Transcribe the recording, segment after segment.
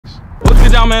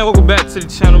is y'all, man? Welcome back to the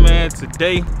channel, man.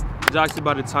 Today, Joxy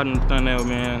about to tighten the thumbnail,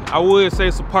 man. I would say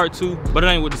it's a part 2, but it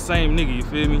ain't with the same nigga, you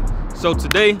feel me? So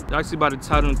today, Joxy about to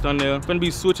tighten the thumbnail. Finna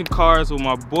be switching cars with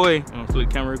my boy. I'm gonna flip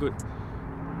the camera real quick.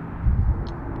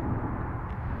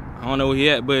 I don't know where he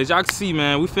at, but as y'all can see,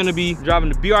 man, we finna be driving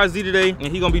the BRZ today, and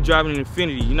he gonna be driving an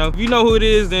Infiniti. You know, if you know who it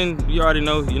is, then you already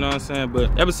know, you know what I'm saying?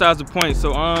 But that besides the point.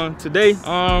 So today, this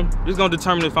gonna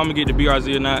determine if I'm gonna get the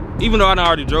BRZ or not. Even though I done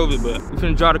already drove it, but we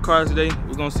finna drive the cars today.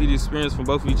 We're gonna see the experience from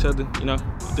both of each other. You know,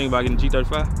 you think about getting a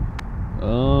G35?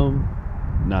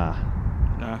 Nah.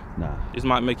 This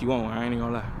might make you want one, I ain't even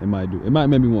gonna lie. It might do. It might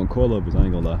make me want coilovers, I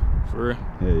ain't gonna lie. For real?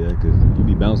 Yeah, cause you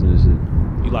be bouncing and shit.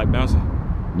 You like bouncing?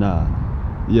 Nah.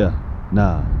 Yeah,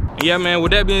 nah. And yeah, man,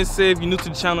 with that being said, if you're new to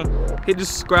the channel, hit the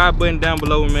subscribe button down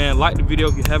below, man. Like the video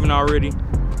if you haven't already.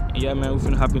 And yeah, man, we're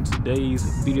finna hop into today's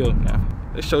video now.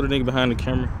 Let's show the nigga behind the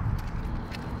camera.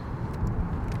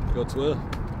 Go 12.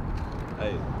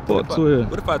 Hey, fuck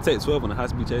 12. What if I take 12 on the high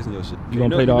speed chasing your shit? You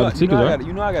gonna pay all the tickets, right?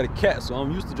 You know I got a cat, so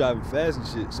I'm used to driving fast and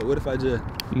shit. So what if I just...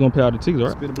 You gonna pay all the tickets,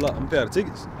 right? Spin the block. I'm gonna pay all the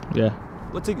tickets. Yeah.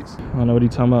 What tickets? I don't know what he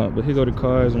talking about, but here go the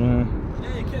cars, man. You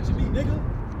ain't catching me, nigga.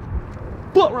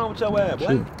 What wrong with your ass, boy?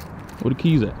 Shit. Where the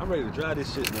keys at? I'm ready to drive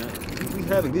this shit, man. We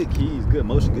having good keys, good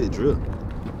motion, good drip.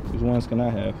 Which ones can I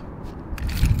have?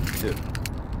 Here.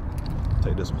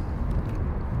 Take this one.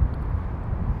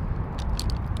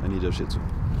 I need your shit too.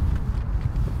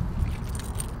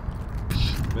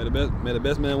 May the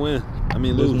best man win. I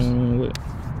mean lose.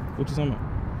 What you talking about?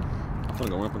 I'm finna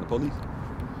go run from the police.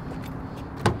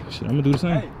 Shit, I'm gonna do the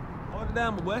same. Hey, hold it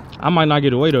down, my boy. I might not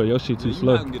get away though. Your shit too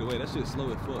slow. You not gonna get away. That shit's slow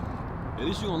as fuck. At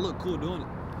least you gonna look cool doing it.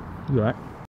 You right?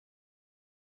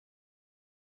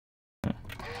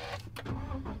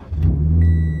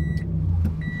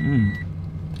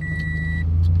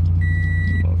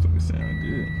 Motherfucker sound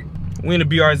good. We in the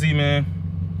BRZ, man.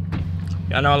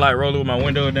 Y'all know I like rolling with my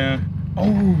window down.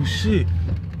 Oh shit!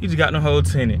 He just got no whole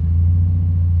tinted.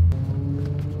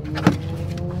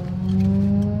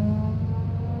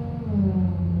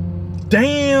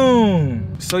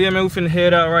 Damn! So yeah, man, we finna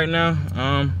head out right now.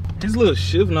 His little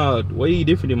shift knob way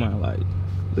different than mine. Like,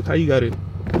 look how you got it.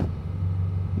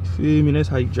 You feel me? That's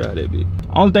how you drive that bitch.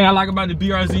 Only thing I like about the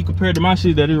BRZ compared to my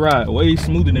shit that it ride way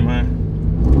smoother than mine.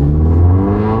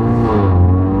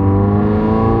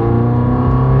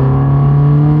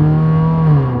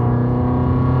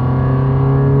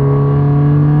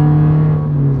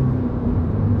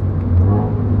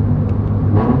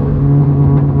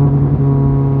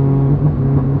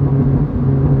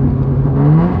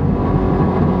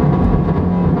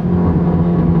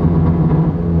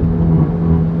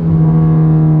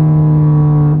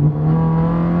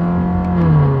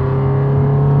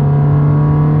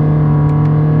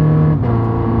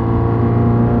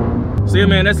 So yeah,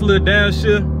 man, that's a little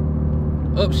downshift.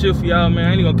 Upshift for y'all, man.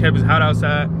 I ain't gonna cap, it's hot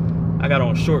outside. I got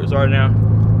on shorts right now.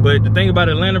 But the thing about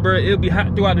Atlanta, bro, it'll be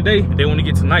hot throughout the day. Then when it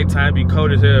gets to nighttime, it be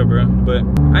cold as hell, bro. But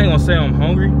I ain't gonna say I'm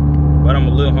hungry, but I'm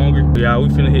a little hungry. But yeah, we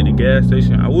finna hit the gas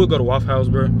station. I would go to Waffle House,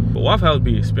 bro. But Waffle House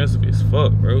be expensive as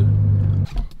fuck, bro.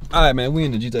 All right, man, we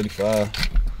in the G35.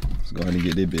 Let's go ahead and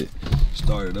get this bit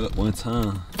started up one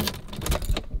time.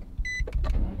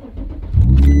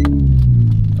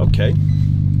 Okay.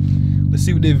 Let's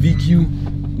see what that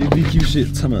VQ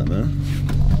shit talking about,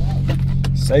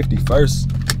 man. Safety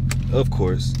first, of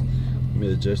course. Let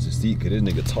me adjust the seat, cause this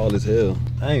nigga tall as hell.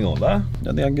 I ain't gonna lie. I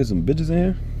think I can get some bitches in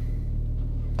here.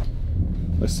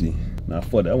 Let's see. Nah,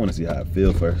 fuck that. I wanna see how it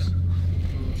feel first.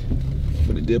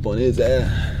 Put a dip on his ass.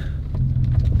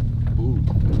 Ooh.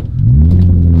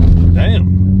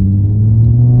 Damn.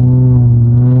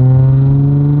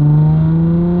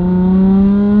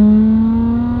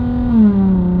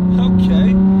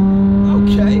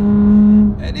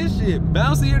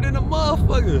 Bouncier than a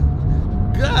motherfucker.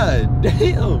 God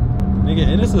damn. Nigga,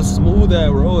 and it's a smooth ass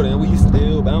road and we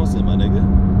still bouncing, my nigga.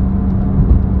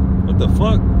 What the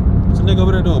fuck? There's a nigga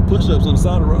over there doing push-ups on the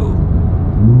side of the road.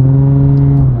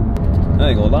 I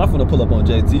ain't gonna lie, I'm finna pull up on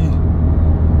JT.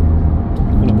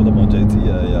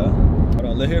 Yeah. Hold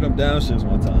on, let's hear them downshifts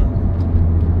one time.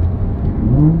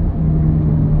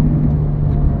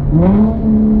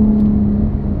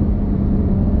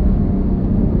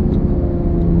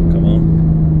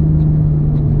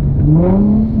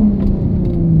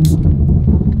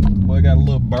 Boy got a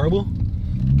little burble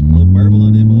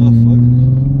on that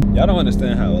motherfucker. Y'all don't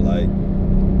understand how like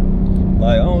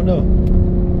I don't know.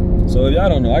 So if y'all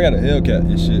don't know, I got an Hellcat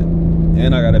and shit,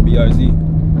 and I got a BRZ,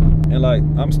 and like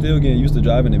I'm still getting used to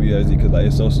driving the BRZ because like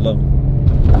it's so slow.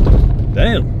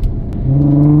 Damn.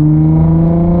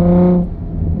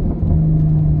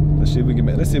 That see if we can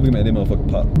make. Let's see if we can make that motherfucker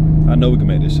pop. I know we can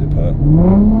make this shit pop.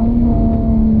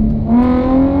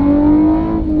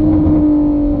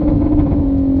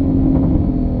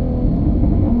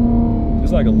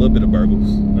 It's like a little bit of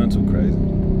burbles, not too crazy.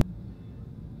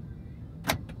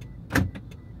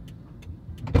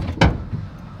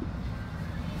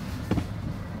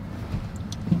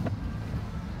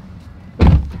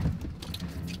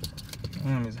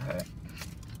 It's hot.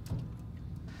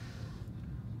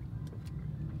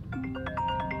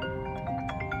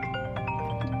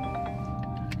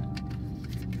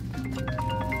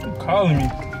 You calling me?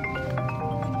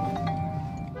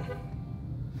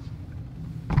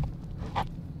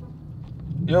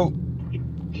 Yo.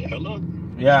 Hello?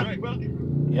 Yeah. Right, bro?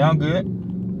 Yeah, I'm good.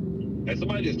 Hey,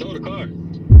 somebody just stole the car.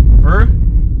 For real?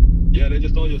 Yeah, they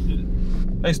just stole your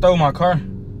shit. They stole my car.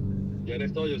 Yeah, they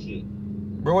stole your shit.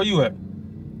 Bro, where you at?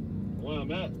 Where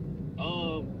I'm at?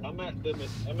 I'm at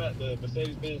the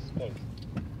Mercedes-Benz place.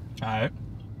 Alright.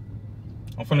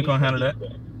 I'm finna come handle that.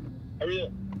 Hurry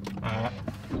up. Alright.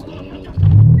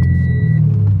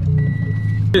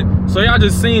 So y'all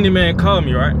just seen the man call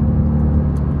me, right?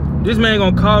 This man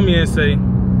gonna call me and say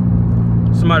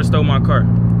somebody stole my car.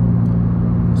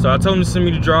 So I told him to send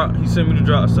me the drop. He sent me the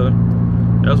drop, so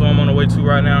that's what I'm on the way to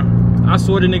right now. I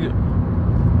swear the nigga,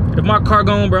 if my car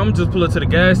gone, bro, I'm gonna just pull up to the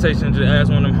gas station and just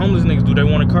ask one of them homeless niggas, do they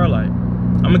want a car light?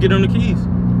 I'm gonna get them the keys.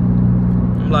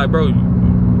 I'm like, bro,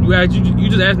 you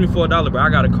just asked me for $1, bro. I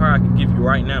got a car I can give you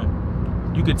right now.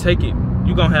 You could take it.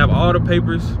 You gonna have all the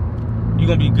papers. You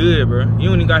gonna be good, bro. You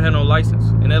don't even gotta have no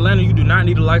license. In Atlanta, you do not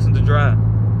need a license to drive,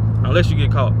 unless you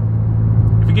get caught.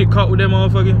 If you get caught with that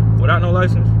motherfucker without no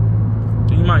license,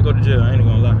 then you might go to jail. I ain't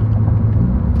gonna lie.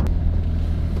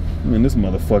 Man, this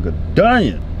motherfucker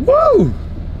dying. Woo!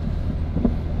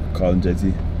 Calling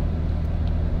JT.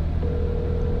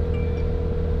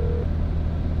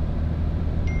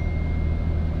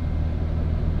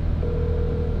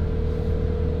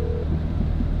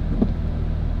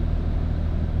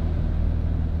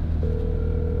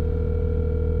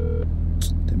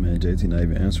 That man JT not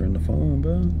even answering the phone,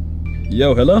 bro.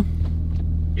 Yo, hello?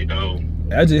 You know,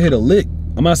 I just hit a lick.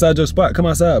 I'm outside your spot. Come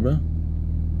outside, bro.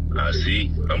 I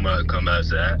see. I'm gonna come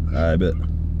outside. Alright, bet.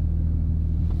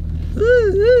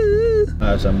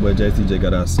 Alright, so my boy JT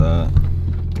got outside.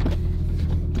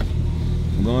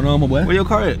 What's going on, my boy? Where your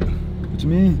car at? What you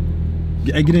mean?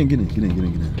 Hey, get in. You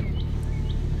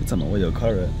talking about where your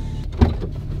car at?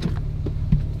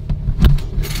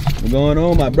 What's going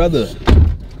on, my brother?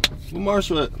 Where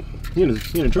Marshall at? He in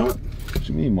the trunk? What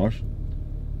you mean, Marshall?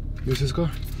 Where's his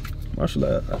car? Marshall,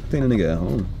 I think the nigga at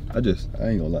home. I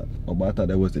ain't gonna lie. Oh, but I thought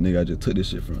that was the nigga I just took this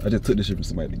shit from. I just took this shit from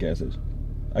somebody at the gas station.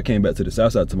 I came back to the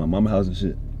south side to my mama's house and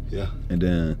shit. Yeah. And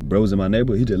then bro was in my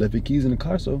neighborhood. He just left his keys in the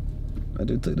car, so I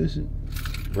just took this shit.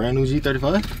 Brand new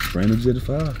G35? Brand new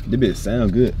G35. This bitch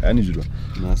sound good. I need you to, you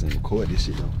know what I'm saying, record this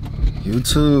shit though.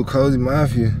 YouTube, Cozy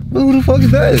Mafia. Who the fuck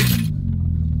is that?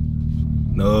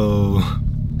 No.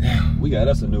 Damn. We got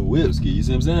us a new whip ski, you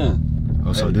see what I'm saying?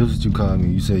 Oh, so this is what you called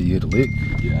me. You said you hit a lick?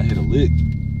 Yeah, I hit a lick.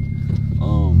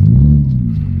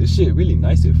 This shit really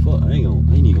nice as fuck. I ain't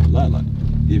even gonna lie. Like,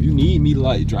 if you need me to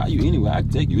like drive you anywhere, I can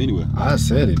take you anywhere. I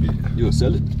said it, bitch. You'll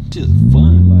sell it? Shit's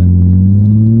fun, like.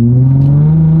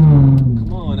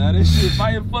 Come on now, this shit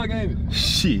fire fuck, ain't it?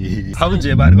 Shit. I was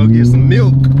just about to go get some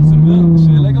milk. Some milk?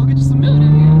 Shit, let go get you some milk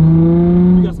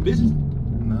then. You got some bitches?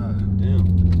 Nah. Damn.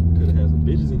 Could've had some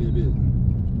bitches in there,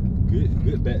 bitch.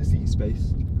 Good back seat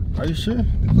space. Are you sure?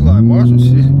 It look like Marshall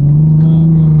shit. Nah,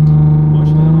 bro.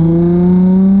 Marshall at home.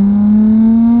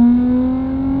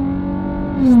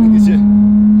 This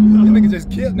nigga just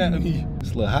kidnapped me.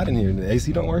 It's a little hot in here. The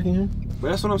AC don't work in here? But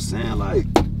that's what I'm saying, like.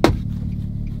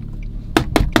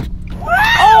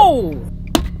 Oh!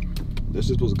 That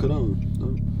shit's supposed to cut on.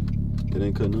 No, it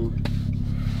ain't cutting on.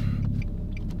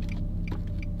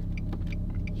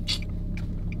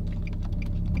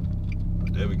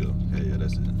 There we go. Yeah,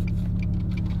 that's it.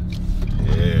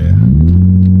 Yeah.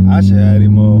 I should have this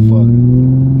motherfucker.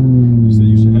 You said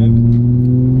you should have it?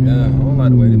 Yeah, I don't like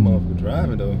the way this motherfucker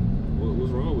driving though.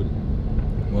 What's wrong with it?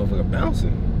 Motherfucker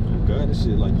bouncing. Oh god, this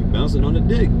shit like you bouncing on the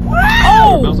dick.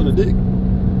 Oh! Bounce on the dick.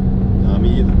 Nah,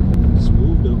 me either.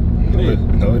 Smooth though. It ain't.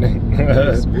 No, it ain't.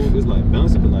 It's smooth. It's like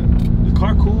bouncing, but like the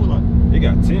car cool. Like they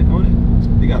got tint on it.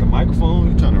 They got a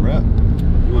microphone. You trying to rap?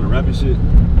 You want to rap and shit?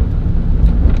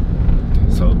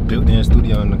 So built-in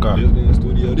studio in the car. Built-in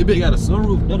studio. This bitch got a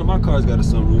sunroof. None of my cars got a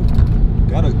sunroof.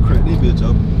 Gotta crack this bitch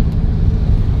up.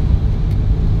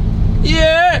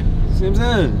 Yeah! See what I'm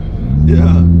saying?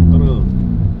 Yeah. Hold on.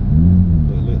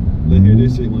 Let's hear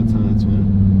this shit one time, twin.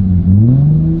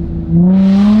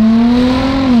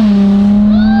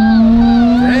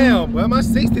 Damn,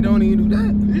 ain't do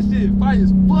that. This shit fight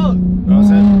as fuck. Know what I'm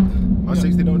saying? My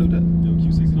 60 don't do that. Yo,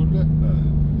 Q60 don't do that?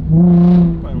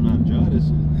 Probably don't know how to drive this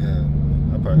shit. Yeah,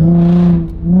 I probably got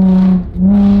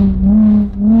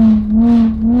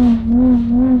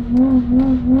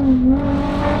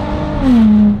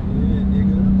Yeah,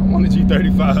 nigga. I'm on the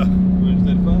G35. You want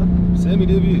to 35? Send me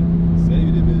this bit. Save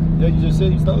you this bit. Yeah, you just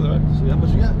said you stole it, right? Shit, how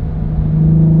much you got?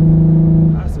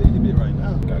 I say you the bit right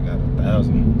now. I got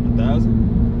 1,000. 1,000?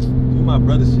 You my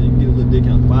brother shit, you can get a little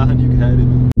discount. 500, you can have it.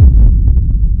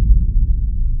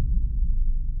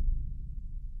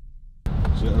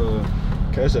 So,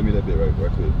 cash at me that bit right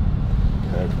quick.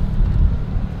 Have it.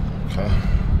 Okay.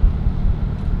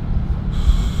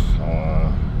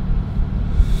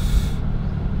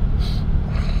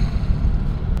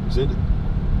 Send it.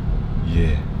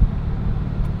 Yeah.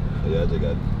 Yeah, I just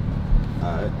got it.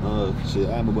 Alright, shit,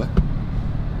 alright, my boy.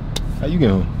 How you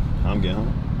getting home? I'm getting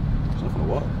home. So I'm finna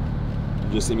walk. You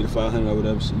just send me the 500 or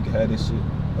whatever shit, you can have this shit.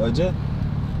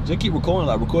 Just keep recording,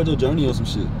 like record your journey on some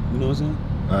shit. You know what I'm saying?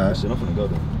 Alright. Shit, I'm finna go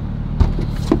though.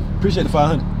 Appreciate the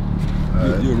 500.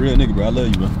 Alright. You a real nigga, bro. I love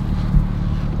you, bro.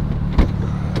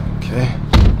 Okay.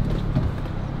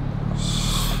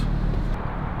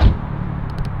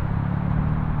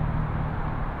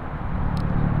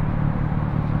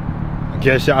 I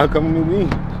guess y'all coming with me.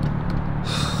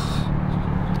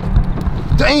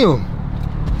 Damn!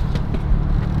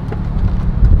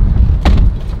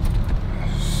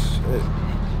 Shit.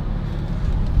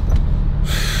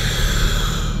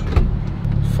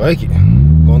 Fuck it.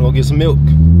 Gonna go get some milk.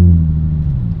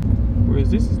 Where is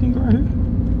this thing right here?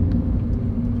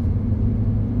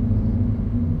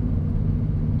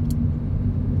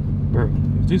 Bro,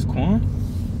 is this Quan?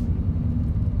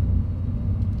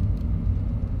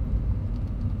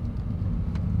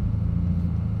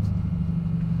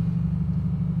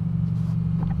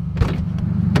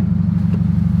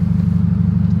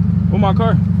 Where my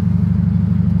car?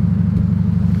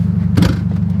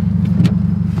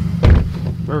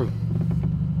 Bro.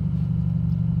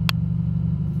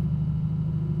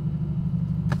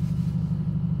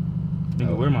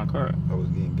 Nigga, where my car at? I was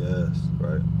getting gas,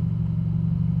 right?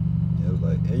 Yeah, it was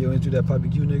like, hey, yo, ain't you that Poppy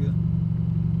Q nigga?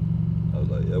 I was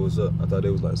like, yeah, what's up? I thought they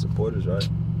was like supporters, right?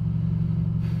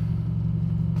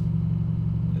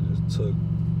 They just took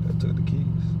the keys.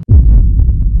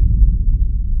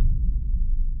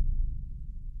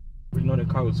 You know that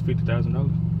car was $50,000?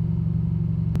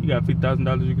 You got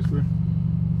 $50,000 you can spare?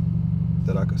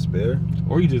 That I could spare,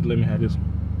 Or you just let me have this one?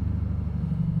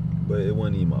 but it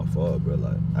wasn't even my fault, bro.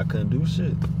 Like, I couldn't do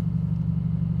shit.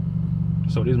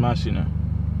 So this my shit now.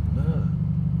 Nah,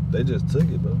 they just took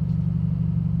it, bro.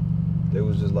 They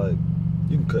was just like,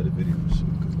 you can cut the video and shit,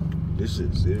 cause like, this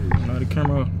shit's serious. Now the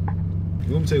camera.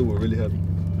 You want me to tell you what really happened?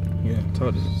 Yeah,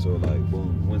 talk this. So like,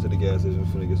 boom, went to the gas station,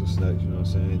 finna get some snacks, you know what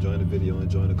I'm saying? Enjoying the video,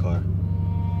 enjoying the car.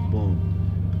 Boom.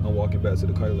 I'm walking back to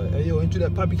the car, like, hey yo, ain't you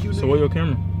that Poppy Q nigga? So where your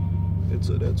camera? They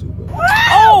took that too, bro.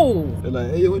 Oh! They're like,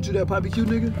 hey yo, ain't you that Poppy Q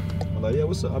nigga? I'm like, yeah,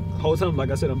 what's up? The whole time,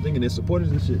 like I said, I'm thinking they're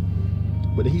supporters and shit.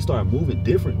 But then he started moving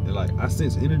different, and like, I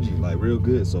sense energy, like real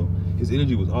good. So his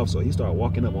energy was off, so he started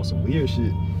walking up on some weird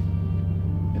shit.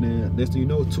 And then next thing you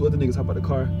know, two other niggas hop out the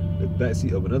car, the back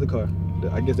seat of another car.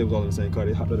 I guess they was all in the same car.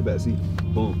 They hopped out the back seat.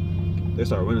 Boom. They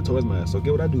started running towards my ass. So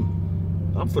get what I do?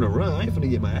 I'm finna run. I ain't finna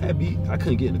get my ass beat. I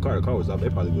couldn't get in the car. The car was off. They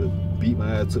probably would have beat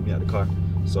my ass, took me out the car.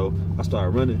 So I started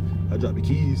running. I dropped the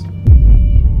keys.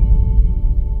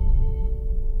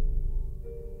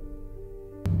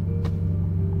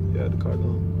 Yeah, the car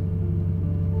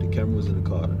gone. The camera was in the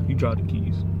car. You dropped the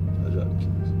keys. I dropped the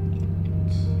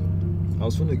keys. I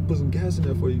was finna put some gas in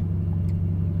there for you.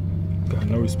 Got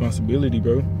no responsibility,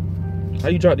 bro. How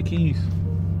you drop the keys?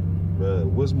 Bruh,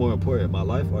 what's more important, my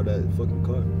life or that fucking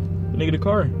car? The nigga, the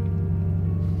car.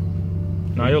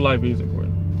 Nah, your life is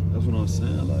important. That's what I'm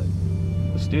saying, like.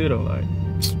 But still though, like.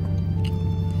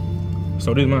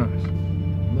 So this mine.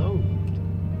 No.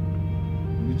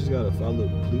 You just gotta file a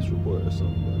police report or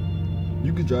something, bro.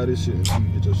 You could drive this shit until you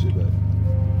get your shit back.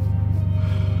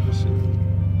 This shit.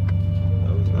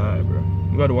 That was Alright, bro.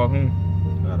 You gotta walk home.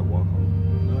 I gotta walk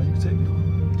home. No, you can take me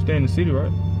home. Stay in the city,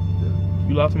 right? Yeah.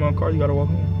 You lost my car, you gotta walk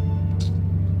home.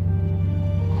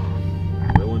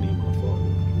 That wasn't even my fault.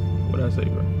 What'd I say,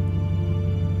 bro?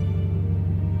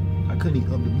 I couldn't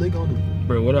even up the lick on it.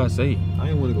 Bro, what'd I say? I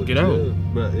didn't want to go Get to out. jail.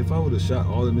 Bro, if I would have shot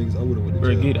all the niggas, I would have went to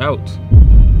Bro, jail. get out.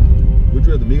 Would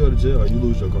you rather me go to jail or you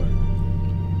lose your car?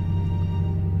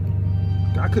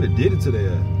 I could have did it today,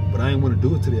 but I didn't want to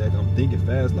do it today. Like, I'm thinking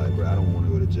fast, like, bro, I don't want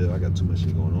to go to jail. I got too much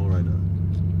shit going on right now.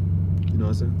 You know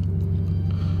what I'm saying?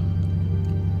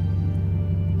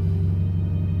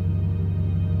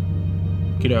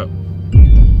 Get out.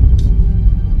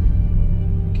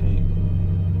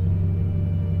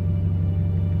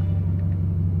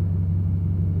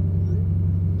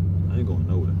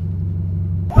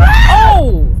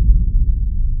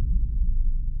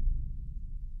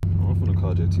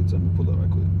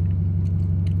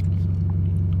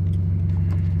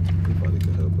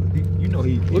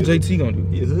 What JT gonna do?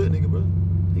 He a hood nigga, bro.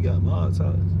 He got mod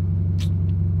ties.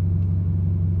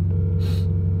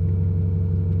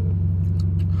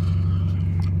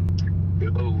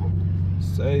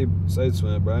 Say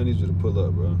twin, bro. I need you to pull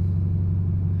up, bro.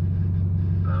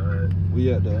 Alright.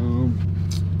 We at the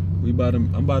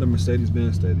I'm by the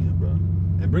Mercedes-Benz stadium, bro.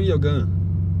 And bring your gun.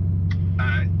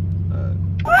 Alright.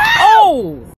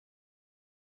 Oh!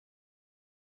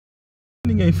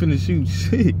 Nigga ain't finna shoot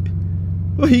shit.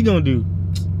 What he gonna do?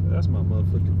 That's my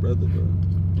motherfucking brother, bro.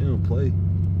 He don't play.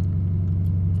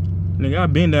 Nigga, I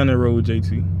been down that road with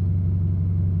JT.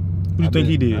 What you think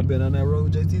he did? I been on that road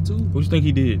with JT too. What you think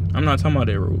he did? I'm not talking about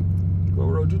that road. What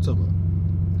road you talking about?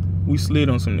 We slid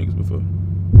on some niggas before.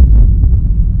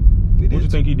 We What you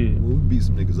think he did? Well, we beat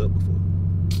some niggas up before.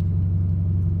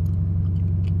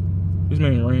 This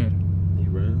man ran. He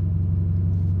ran.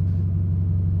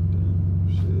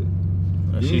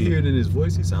 Damn, shit. You Shit. hear it in his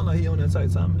voice? He sound like he on that tight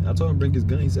time. I told him bring his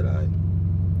gun. He said, all right.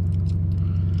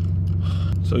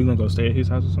 So you gonna go stay at his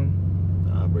house or something?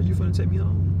 Nah, bro, you finna take me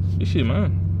home. This shit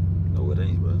mine. No, it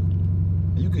ain't, bro.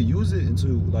 And you could use it into,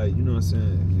 like, you know what I'm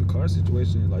saying, your car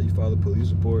situation, like you file a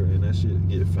police report and that shit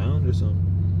get found or something.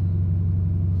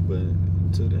 But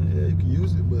until then, yeah, you can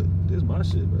use it, but this is my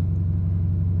shit, bro.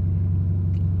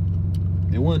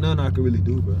 It wasn't nothing I could really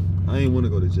do, bro. I ain't want to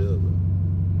go to jail, bro.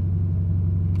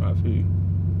 I feel you.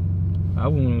 I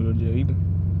wouldn't want to go to jail either.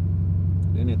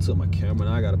 Then they took my camera,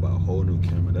 and I got to buy a whole new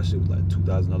camera. That shit was like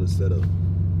 $2,000 setup.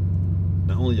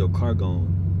 Not only your car gone,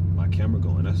 my camera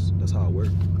gone. That's how it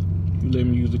works. You let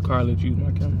me use the car, let you use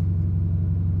my camera.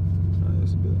 Nah,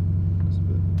 that's good. That's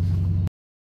good.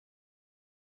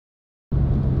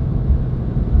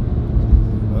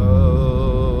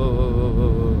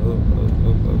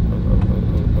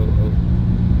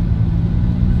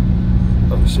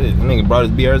 Oh shit, that nigga brought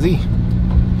his BRZ.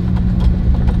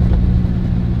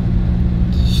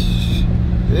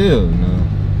 Hell no.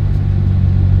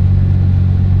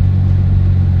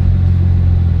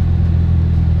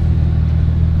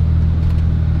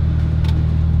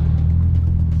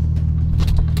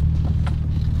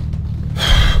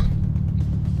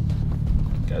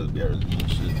 Got his BRZ and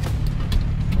shit.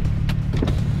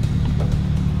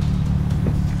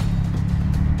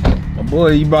 My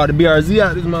boy, you brought the BRZ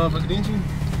out this motherfucker, didn't you?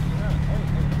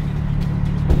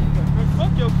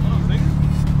 Fuck your car, nigga.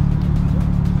 It's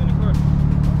in the car.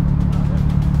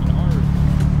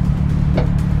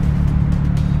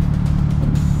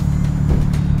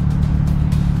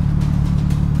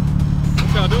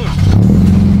 What y'all doing?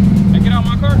 Hey, get out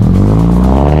my car.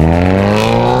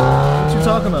 What you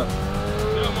talking about?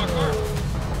 Get out my car.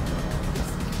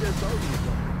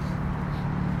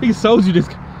 He sold you this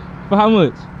for how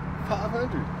much?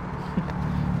 500.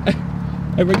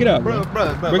 Hey, bro, get out, bro.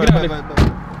 Bro. Get out.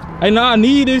 Hey, nah, I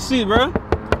need this shit, bro.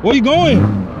 Where you going?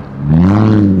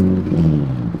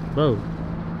 Bro.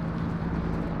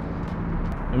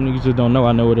 Them niggas just don't know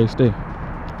I know where they stay.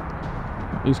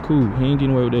 It's cool. He ain't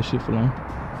getting away with that shit for long.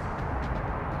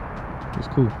 It's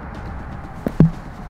cool.